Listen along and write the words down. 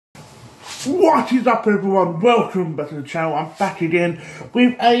What is up, everyone? Welcome back to the channel. I'm back again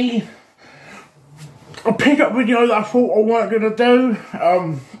with a pickup video that I thought I weren't going to do.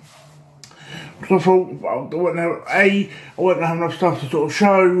 Because I thought, well, I wouldn't have enough stuff to sort of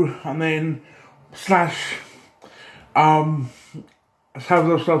show, and then have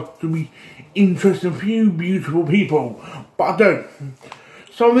enough stuff to be interesting for you beautiful people. But I don't.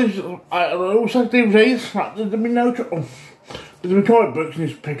 Some of these, I also DVDs, like there's been comic books in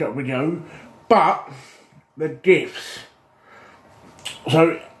this pickup video, but they're gifts.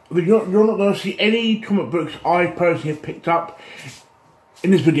 So you're not going to see any comic books I personally have picked up in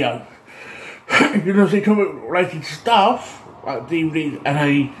this video. You're going to see comic related stuff like DVDs and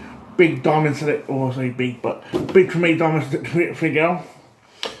a big diamond select, or I say big, but big for me diamond select figure.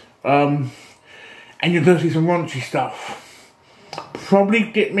 And you're going to see some raunchy stuff. Probably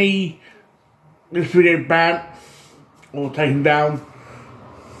get me this video banned or taken down,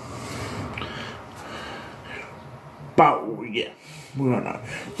 but yeah, we don't know.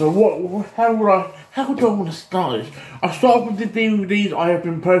 So how do I want to start this? I'll start with the DVDs I have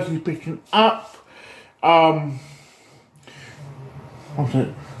been personally picking up. What's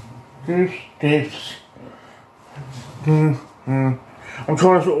it? Gifts. I'm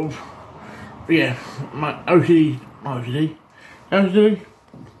trying to sort of, yeah, my OCD,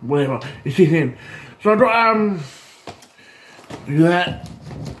 whatever, it's this in. So I got, do that.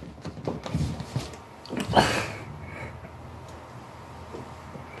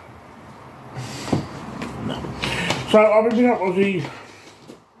 No. So I've been picking up obviously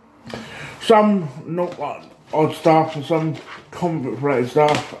some not like odd stuff and some comic book related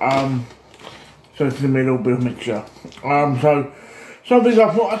stuff. So it's gonna be a little bit of a mixture. So some things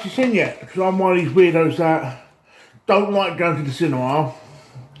I've not actually seen yet, because I'm one of these weirdos that don't like going to the cinema.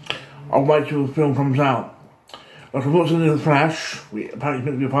 I'll wait till the film comes out. Like I've not seen The Flash, apparently it's meant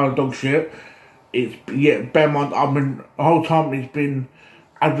to be a pile of dog shit. Bear in mind, the whole time it's been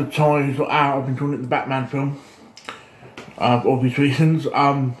advertised or out, I've been calling it the Batman film. For obvious reasons.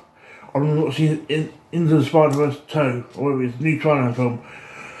 I've not seen Into the Spider-Verse 2, or whatever it is, new China film.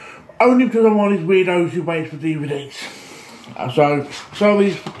 Only because I'm one of these weirdos who waits for DVDs. So some of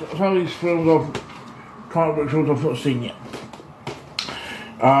these films comic book films I've not seen yet.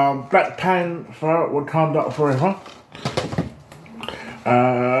 Black Panther, Wakanda Forever.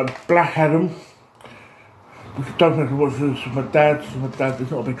 Black Adam. Which I don't think I watched this with my dad. My dad is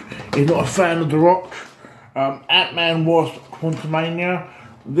he's not a fan of The Rock. Ant-Man Wasp Quantumania.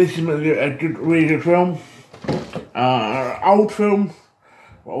 This is a really good film. Old film.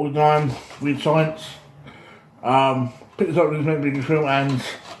 Old time, weird science. Picked this up with this meant to be a good film and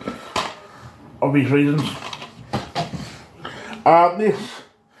obvious reasons. This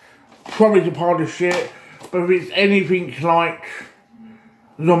probably a pile of shit, but if it's anything like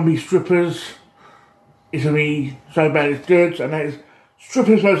Zombie Strippers, it's gonna be so bad it's good, and that is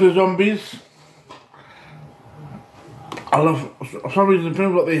Strippers vs Zombies. I love, for some reason,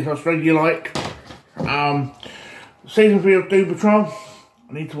 films like this I strangely like. Season 3 of Doom Patrol.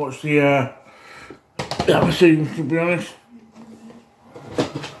 I need to watch the other season, to be honest.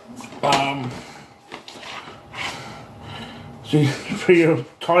 Season 3 of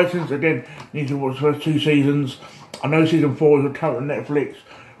Titans, again, need to watch the first 2 seasons. I know season 4 is currently on Netflix,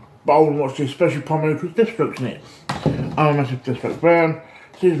 but I want to watch this, especially primarily because Deathstroke's in it. I'm a massive Deathstroke fan.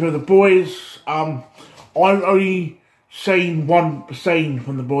 Season 3 of The Boys. I've only seen one scene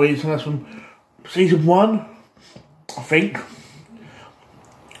from The Boys, and that's from season 1, I think,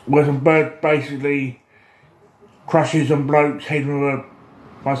 where some bird basically crushes on bloke's head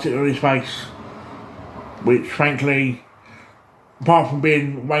by sitting on his face, which frankly, apart from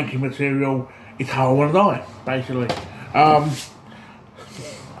being wanking material, it's how I want to die, basically.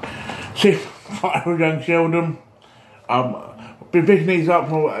 See, Fire Young Sheldon. Been picking these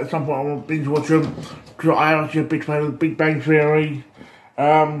up at some point. I want to binge watch them because I am actually a big fan of The Big Bang Theory.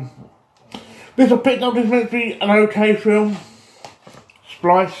 This I picked up, this meant to be an okay film.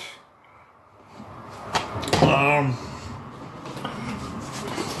 Splice.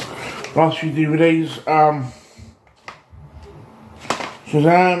 Last few DVDs.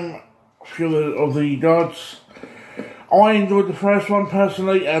 Shazam, Fury of the Gods. I enjoyed the first one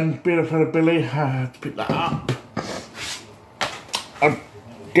personally, and being a fan of Billy, I had to pick that up.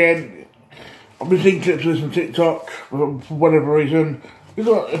 Again, I've been seeing clips of this on TikTok for whatever reason.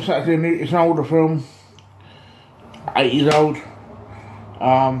 It's actually it's an older film, 8 years old.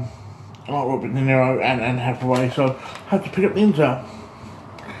 I like Robert De Niro and Anne Hathaway, so I had to pick up the insert.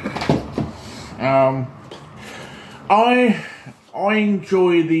 I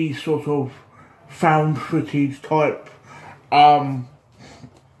enjoy the sort of found footage type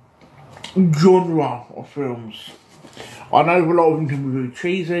genre of films. I know a lot of them can be really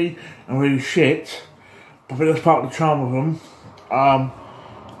cheesy and really shit, but I think that's part of the charm of them.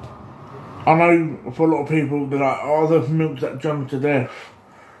 I know for a lot of people they're like, oh, they've milked that genre to death,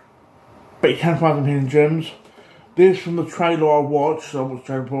 but you can find some hidden gems. This, from the trailer I watched the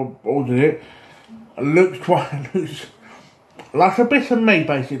trailer before I ordered it, looks like a bit of me,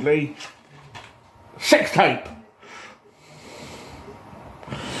 basically. Sex tape.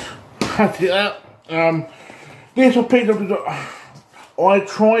 That's it. This I picked up because I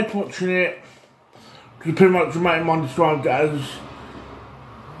tried watching it because pretty much the mate of mine described it as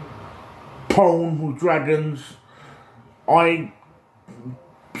porn with dragons. I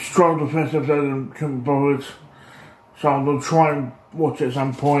struggled the first episode and couldn't be bothered, so I'm going to try and watch it at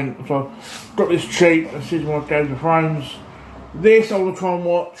some point. So I've got this cheap, this is my Game of Thrones. This I will try and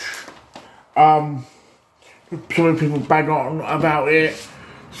watch. Some people bang on about it.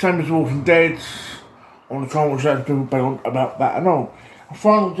 Same as Walking Dead. I want to try and watch that. People bang on about that and all. A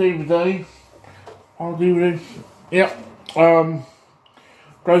final DVD. Yep.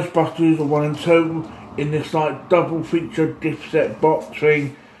 Ghostbusters 1 and 2 in this like double feature gift set box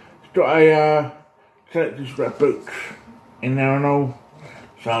thing. It's got a collector's scrapbook in there and all.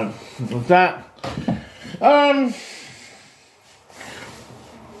 So with that.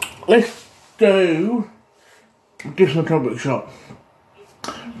 Let's do Gifts from the Comic Book Shop.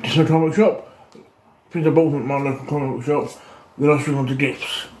 Gifts from the Comic Book Shop. Things I bought from my local comic book shop. Then I'll swing on to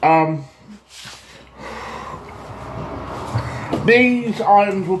gifts. These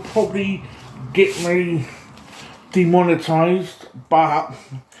items will probably get me demonetised, but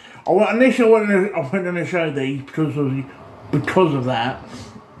initially I went in to show these because of that.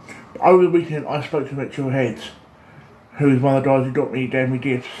 Over the weekend I spoke to Mitchell Heads, who is one of the guys who gave me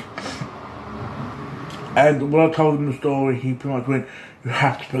gifts. And when I told him the story, he pretty much went, you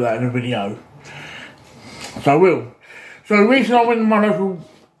have to put that in a video. So I will. So recently I went to my local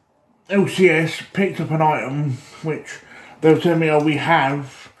LCS, picked up an item, which they were telling me, oh, we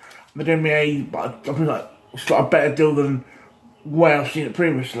have. They're giving me but I feel like it's got a better deal than where I've seen it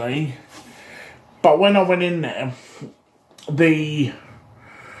previously. But when I went in there, the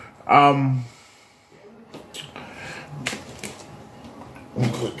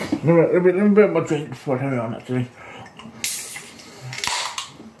let me put my drink before I carry on, actually.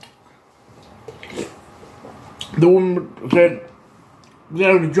 The woman said, the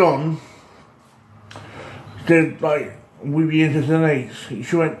owner John said, like, we'd be interested in these.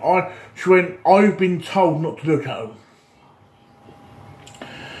 She went, I've been told not to look at them.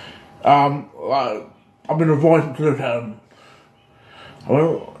 I've been advised not to look at them. I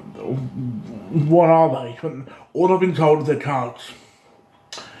went, what are they? She went, all I've been told is they're cards.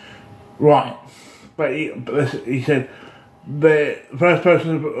 Right. But he said, the first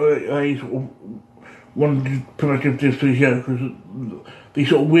person he wanted to pretty much give this to the show because these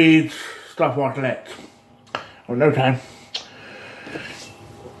sort of weird stuff I collect. I went, okay.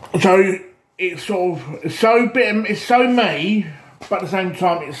 So it's so me, but at the same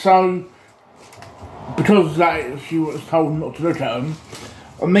time it's so, because that she was told not to look at them.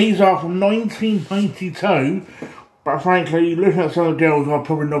 And these are from 1992, but frankly, looking at some of the girls, I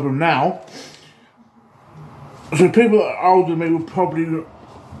probably know them now. So people that are older than me will probably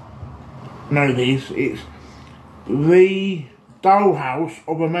know these. It's the Dollhouse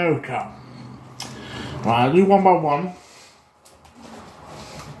of America. Right, I'll do one by one.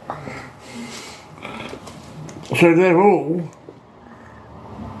 So they're all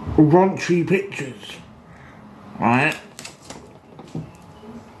raunchy pictures, right?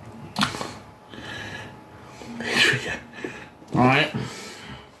 Right.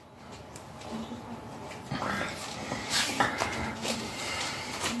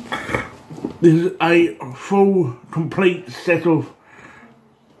 This is a full, complete set of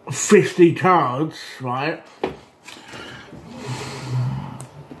 50 cards, right?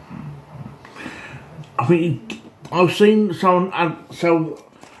 I think I've seen someone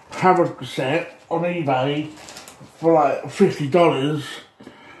have a set on eBay for like $50.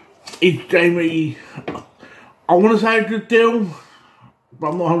 It gave me, I want to say a good deal, but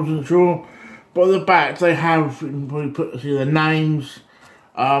I'm not 100% sure. But at the back they have, you can probably see the names.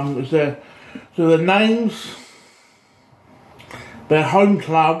 So the names, their home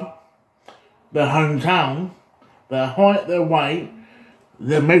club, their hometown, their height, their weight,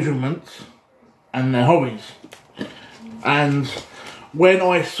 their measurements, and their hobbies. And when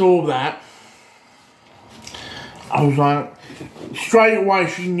I saw that, I was like, straight away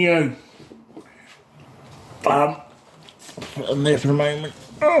she knew. And there for a moment.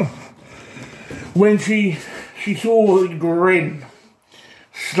 Oh. When she saw the grin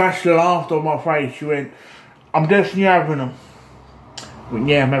slashed the laughter on my face. She went, I'm definitely having them. I went,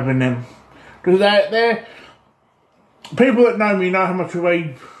 yeah, I'm having them. Because they're people that know me know how much of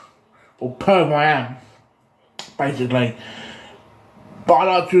a perv I am, basically. But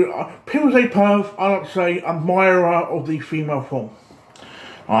I like to, people say perv, I like to say admirer of the female form.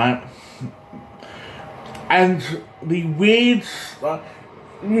 Alright? And the weirds,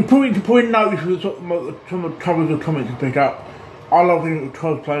 you probably notice from the covers of comics to pick up, I love doing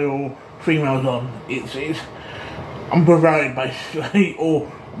cosplay or females on. I'm perverted basically, or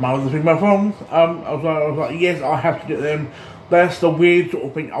my other female form. I was like, yes, I have to get them. That's the weird sort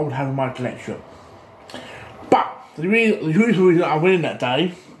of thing I would have in my collection. But the reason I went in that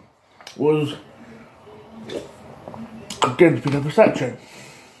day was again to pick up a statue.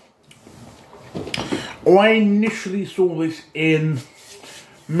 I initially saw this in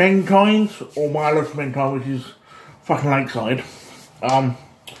Mankind, or My Love for Mankind, which is fucking Lakeside.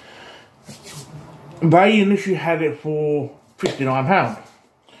 They initially had it for £59,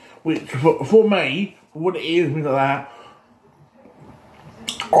 which for me, for what it is, things like that,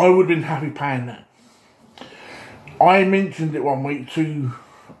 I would have been happy paying that. I mentioned it one week to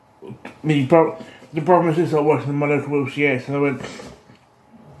the brother and sister I working in my local LCS, and I went,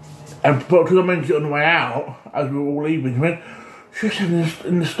 and because I mentioned it on the way out, as we were all leaving, she went, she said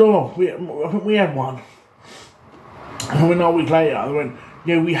in the store, I think we had one. And I went a week later, I went,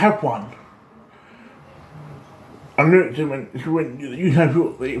 yeah, we have one. I looked at him and she went, you have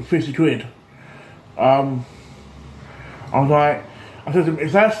 50 quid. I was like, I said to him,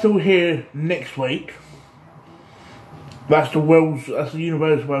 if that's still here next week, that's the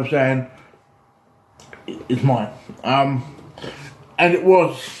universal way of saying it's mine. And it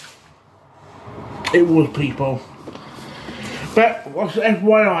was people. But what's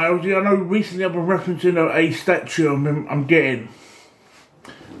FYI, I know recently I've been referencing a statue I'm getting.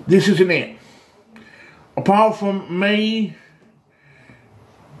 This isn't it. Apart from me,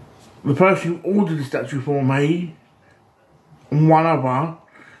 the person who ordered the statue for me, and one other,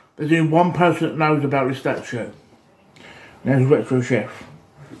 there's only one person that knows about this statue. And that's Retro Chef.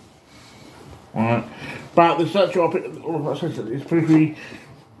 Alright. But the statue I picked, it's pretty,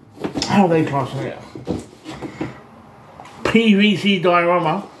 how are they classing it? PVC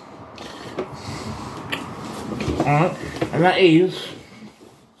diorama. Alright. And that is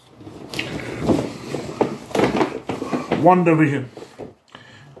WandaVision.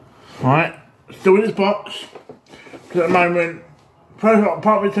 Alright. Still in this box. Because at the moment, part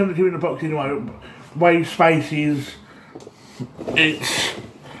of it's tempted to in the box anyway. Way space is, it's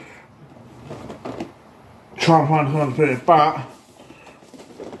trying to find something to put it, but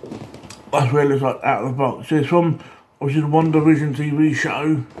that's where it looks like out of the box. So it's from obviously the WandaVision TV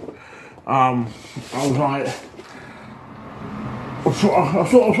show. I was like, I was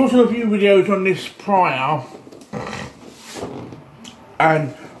watching a few videos on this prior,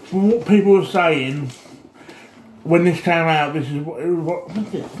 and from what people were saying when this came out, this is what did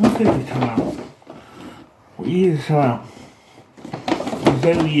this come out? What year did this come out?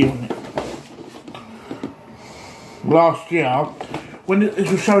 There's no year on it. Last year, when this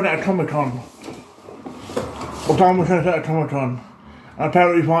was shown at Comic-Con, or time was shown at Comic-Con, and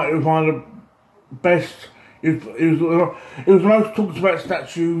apparently it was one of the best, it was the most talked about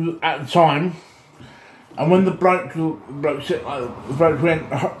statue at the time. And when the bloke said,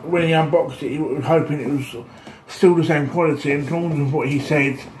 when he unboxed it, he was hoping it was still the same quality, and according to what he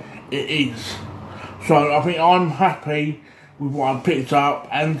said, it is. So I think I'm happy with what I picked up,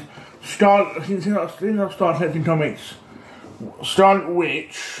 and since I started collecting comics, Scarlet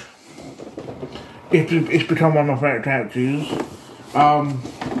Witch, it's become one of my favourite characters.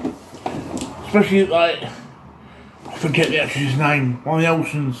 Especially like, I forget the actress's name, one of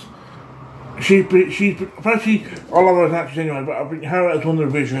the Olsens. She's actually, I love her as an actress anyway, but I think her as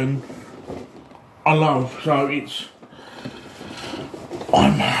WandaVision, I love, so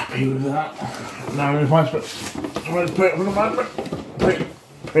I'm happy with that. Now if I put it for the moment,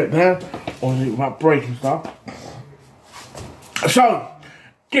 put it there, obviously without breaking stuff. So,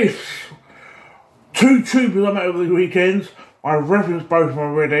 gifts. 2 troopers I met over the weekends, I referenced both of them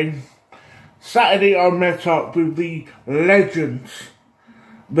already. Saturday I met up with the legends,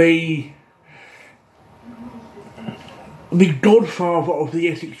 the godfather of the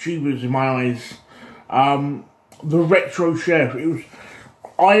Essex Tubers in my eyes, the Retro Chef. We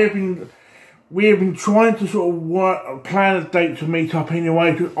have been trying to sort of plan a date to meet up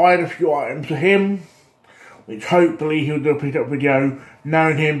anyway, because I had a few items for him, which hopefully he'll do a pick up video.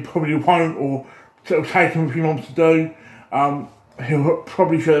 Knowing him, probably won't, or it'll take him a few months to do. He'll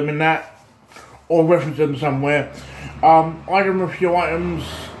probably show them in that, or reference them somewhere. I done a few items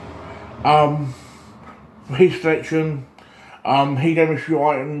for his collection. He gave me a few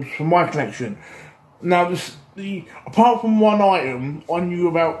items for my collection. Now, apart from one item, I knew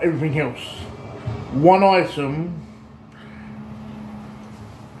about everything else. One item,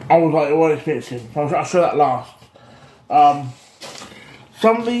 I was like, well, it's fixing. So I'll show that last.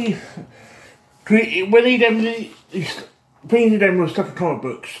 Somebody, when he gave me things he gave me was stuff of comic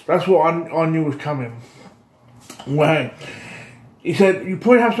books. That's what I knew was coming. Well, he said, you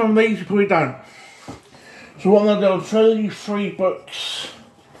probably have some of these, you probably don't. So what I'm going to do, I'll show you 3 books.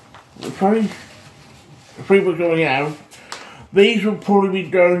 Three books that we have. These will probably be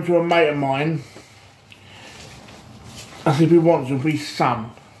going to a mate of mine. As if he wants them for his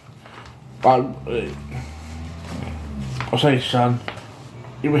son. But, I'll say his son.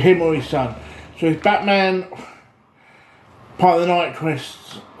 Either him or his son. So it's Batman, part of the Night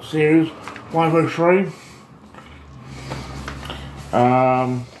Quest series, 503.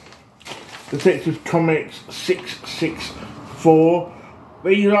 Detective Comics 664.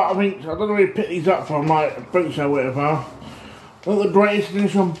 These are, I think, I don't know where you pick these up from, like books or whatever. Not the greatest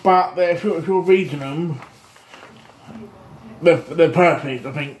edition, but if you're reading them, they're perfect,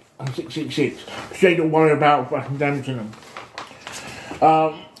 I think, on 666. So you don't worry about fucking damaging them.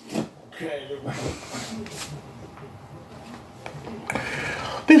 Okay.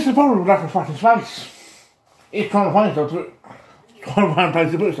 This is the problem with Black and fucking space. It's trying to find stuff to trying to find a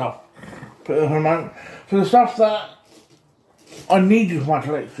place to put stuff. Put it on a moment. So the stuff that I needed for my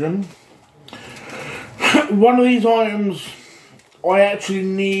collection, one of these items I actually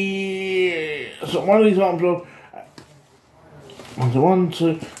need. So one of these items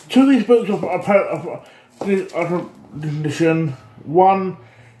two of these books are condition. One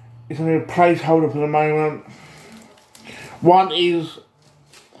is only a placeholder for the moment. One is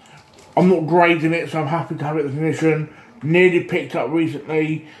I'm not grading it, so I'm happy to have it in condition. Nearly picked up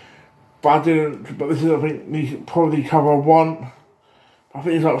recently, but I didn't. But this is, I think, these probably cover one. I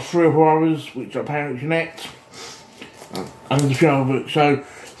think it's like 3 or 4 others, which I pay to connect. And there's a few other books. So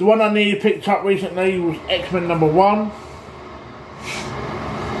the one I nearly picked up recently was X-Men #1,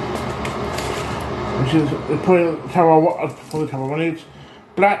 which is probably cover one is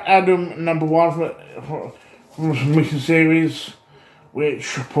Black Adam #1 from some recent series,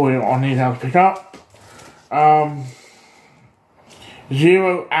 which probably I need to have to pick up.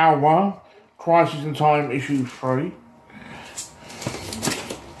 0 Hour, Crisis in Time issue 3.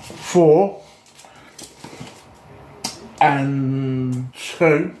 4 and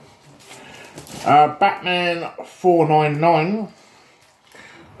 2. Batman 499,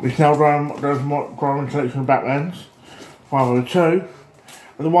 which now goes my growing collection of Batmans. 502.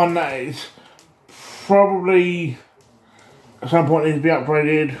 And the one that is probably at some point needs to be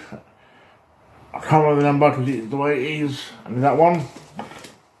upgraded. I can't remember the number because it's the way it is. And that one.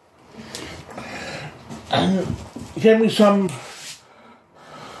 And he gave me some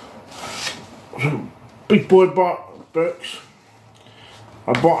big boy books.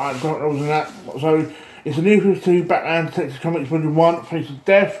 I don't know that. So it's a New 52 Batman Detective Comics Volume 1, Face of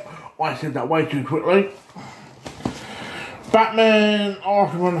Death. I said that way too quickly. Batman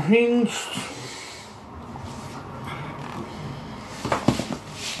Arkham Unhinged.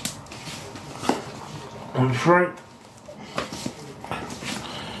 And 3.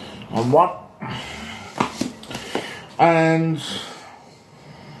 And 1. And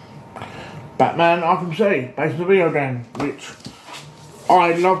Batman Arkham City, based on the video game, which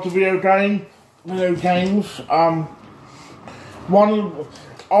I love the video games. I'm one of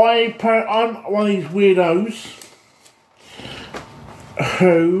these weirdos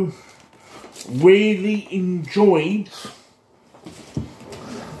who really enjoyed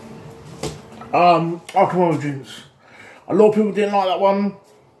Arkham Origins. A lot of people didn't like that one.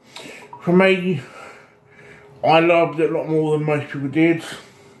 For me, I loved it a lot more than most people did.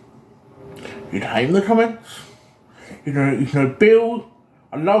 You'd hate in the comments. You know, Bill,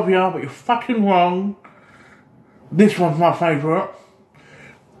 I love you, but you're fucking wrong. This one's my favourite.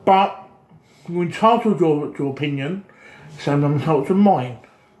 But you're entitled to your opinion, so I'm entitled to mine.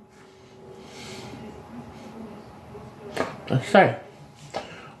 Let's say,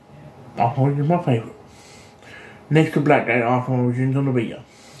 Arkham Origins is my favourite. Next to Blackgate, Arkham Origins on the video.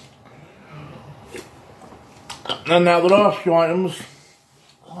 And now the last few items.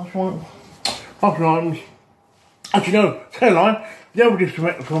 Actually no, tell a lie. The other gift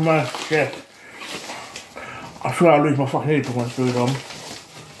from Jeff. I swear I'll lose my fucking earphone once I do it on.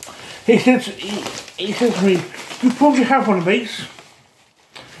 He said to me, you probably have one of these.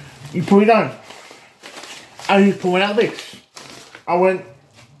 You probably don't. And he's pulling out this. I went,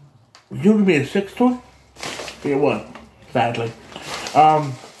 Would you give me a sex toy? It won't, sadly.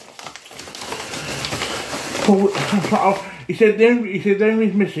 He said the only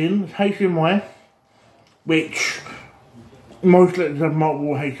he's missing is HDMI, which most laptops have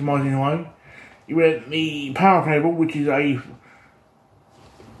multiple HDMIs anyway. You went the power cable, which is a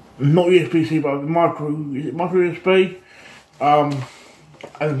not USB-C but micro USB, and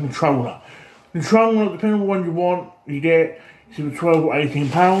the controller. The controller, depending on what one you want, you get it's either £12 or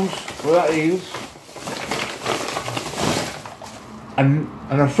 £18. Well, that is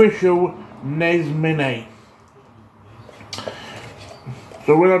an official NES Mini.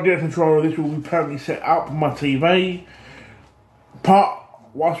 So when I get a controller, this will be permanently set up on my TV.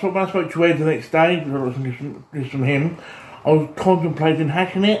 When I spoke to Ed the next day, because I got some gifts from him, I was contemplating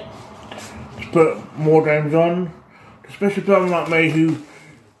hacking it to put more games on, especially for someone like me who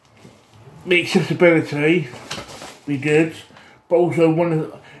the accessibility be good, but also if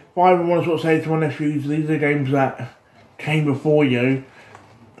I want to sort of say to my nephews, these are games that came before you,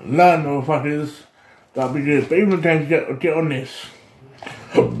 learn motherfuckers, that'd be good. But even the games get on this.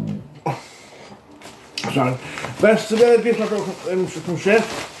 So that's the gift I got from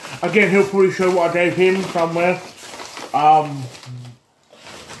Chef. Again, he'll probably show what I gave him somewhere.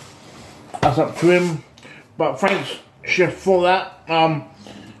 That's up to him. But thanks, Chef, for that.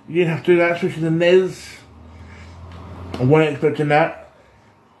 You didn't have to do that, especially the NES. I wasn't expecting that.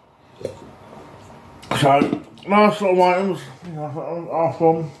 So, last lot of items are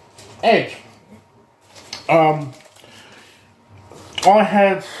from Ed. I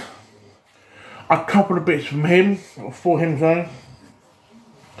had a couple of bits from him, or for him, sorry,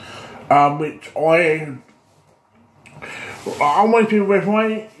 which I want to be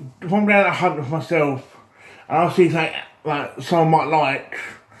if I'm down a hunt with myself and I see something like someone might like,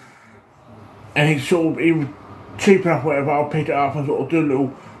 and he's sort of even cheap enough, whatever, I'll pick it up and sort of do a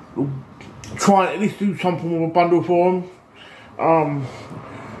little try at least do some form of a bundle for him.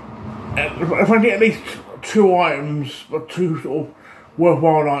 If I get at least 2 items, or 2 sort of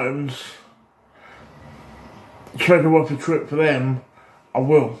worthwhile items, treasure worth the trip for them, I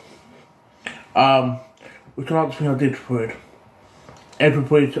will. Which I like to think I did for it.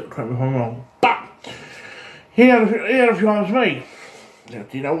 Everybody correct me if I'm wrong. But he had a few items for me. Now,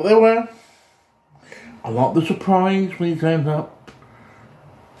 do you know what they were? I like the surprise when he turns up.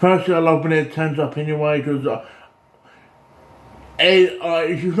 Firstly, I love when Ed turns up anyway, because Ed,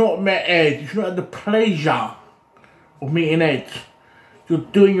 if you've not met Ed, if you've not had the pleasure of meeting Ed, you're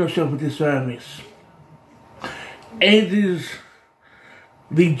doing yourself a disservice. Ed is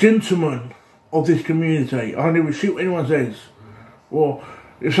the gentleman of this community. I don't even shoot what anyone says. Or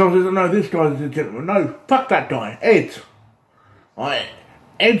if someone says, no, this guy's a gentleman. No, fuck that guy. Ed. Right.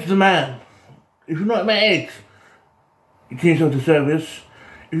 Ed's the man. If you've not met Ed, you do yourself a disservice.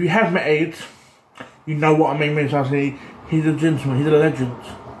 If you have met Ed, you know what I mean when I say he's a gentleman, he's a legend.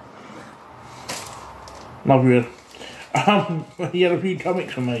 Love you, Ed. He had a few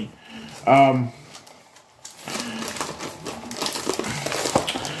comics for me.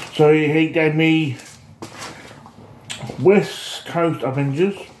 So he gave me West Coast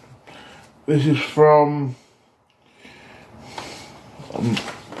Avengers. This is from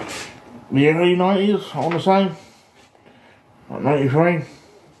the early 90s, I want to say. Like 93.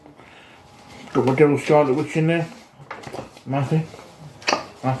 Got my Devil Scarlet Witch in there. Nothing.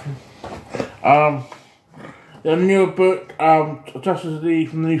 The newer book, Justice League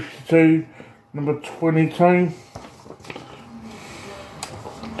from the New 52, number 22.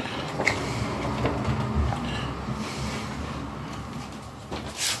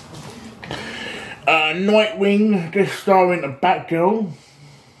 Nightwing, guest starring a Batgirl.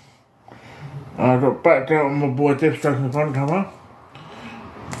 I've got Batgirl and my boy Deathstroke in the front cover.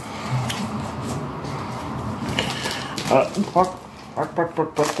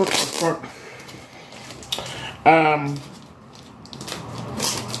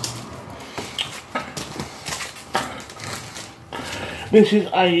 This is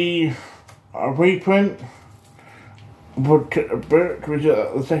a reprint book, which is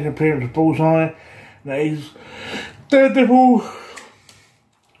the second appearance of Bullseye. That is Daredevil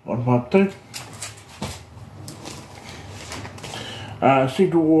 152.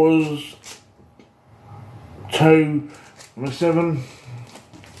 Secret Wars 2, number 7.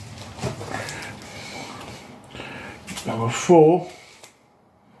 Number 4.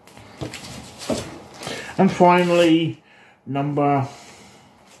 And finally, number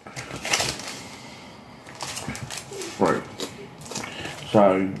 3.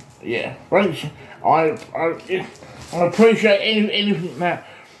 So, yeah, right. I appreciate anything that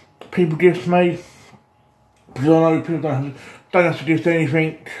people give me, because I know people don't have don't have to gift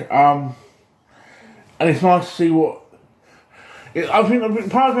anything. And it's nice to see what. I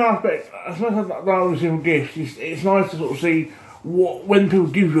think part of the aspect, as much as I don't receive gifts, it's nice to sort of see what, when people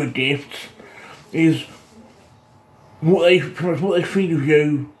give you a gift, is what they think of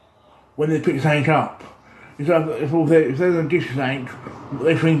you when they pick something up. If they're going to gift something, what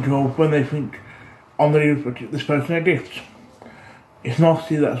they think of when they think, I'm going to give this person a gift. It's nice to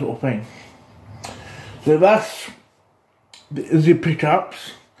see that sort of thing. So that's the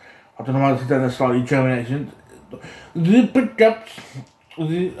pickups. I don't know why I've done a slightly German accent. The pickups.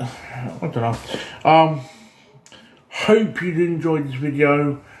 I don't know. Hope you enjoyed this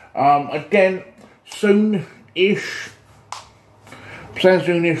video. Again, soon-ish. Saying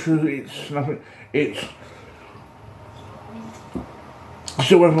soon-ish, it's nothing. It's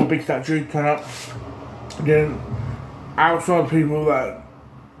still waiting for my big statue to turn up. Again, outside people that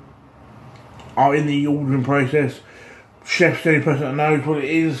are in the ordering process, chef's the only person that knows what it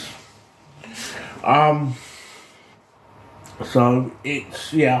is. So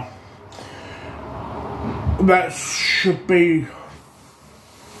it's, yeah, that should be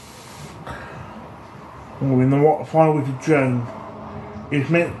in the final week of June. It's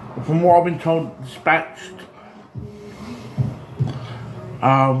meant, from what I've been told, dispatched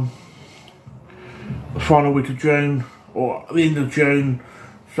the final week of June, or the end of June,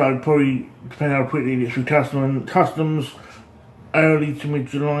 so probably depending how quickly it gets through customs, early to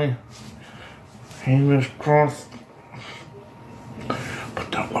mid-July. Fingers crossed. But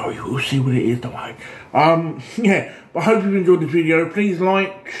don't worry, we'll see what it is, don't worry. Yeah, but I hope you've enjoyed this video. Please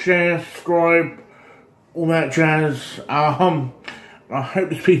like, share, subscribe, all that jazz. I hope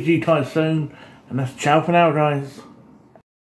to speak to you guys soon, and that's ciao for now, guys.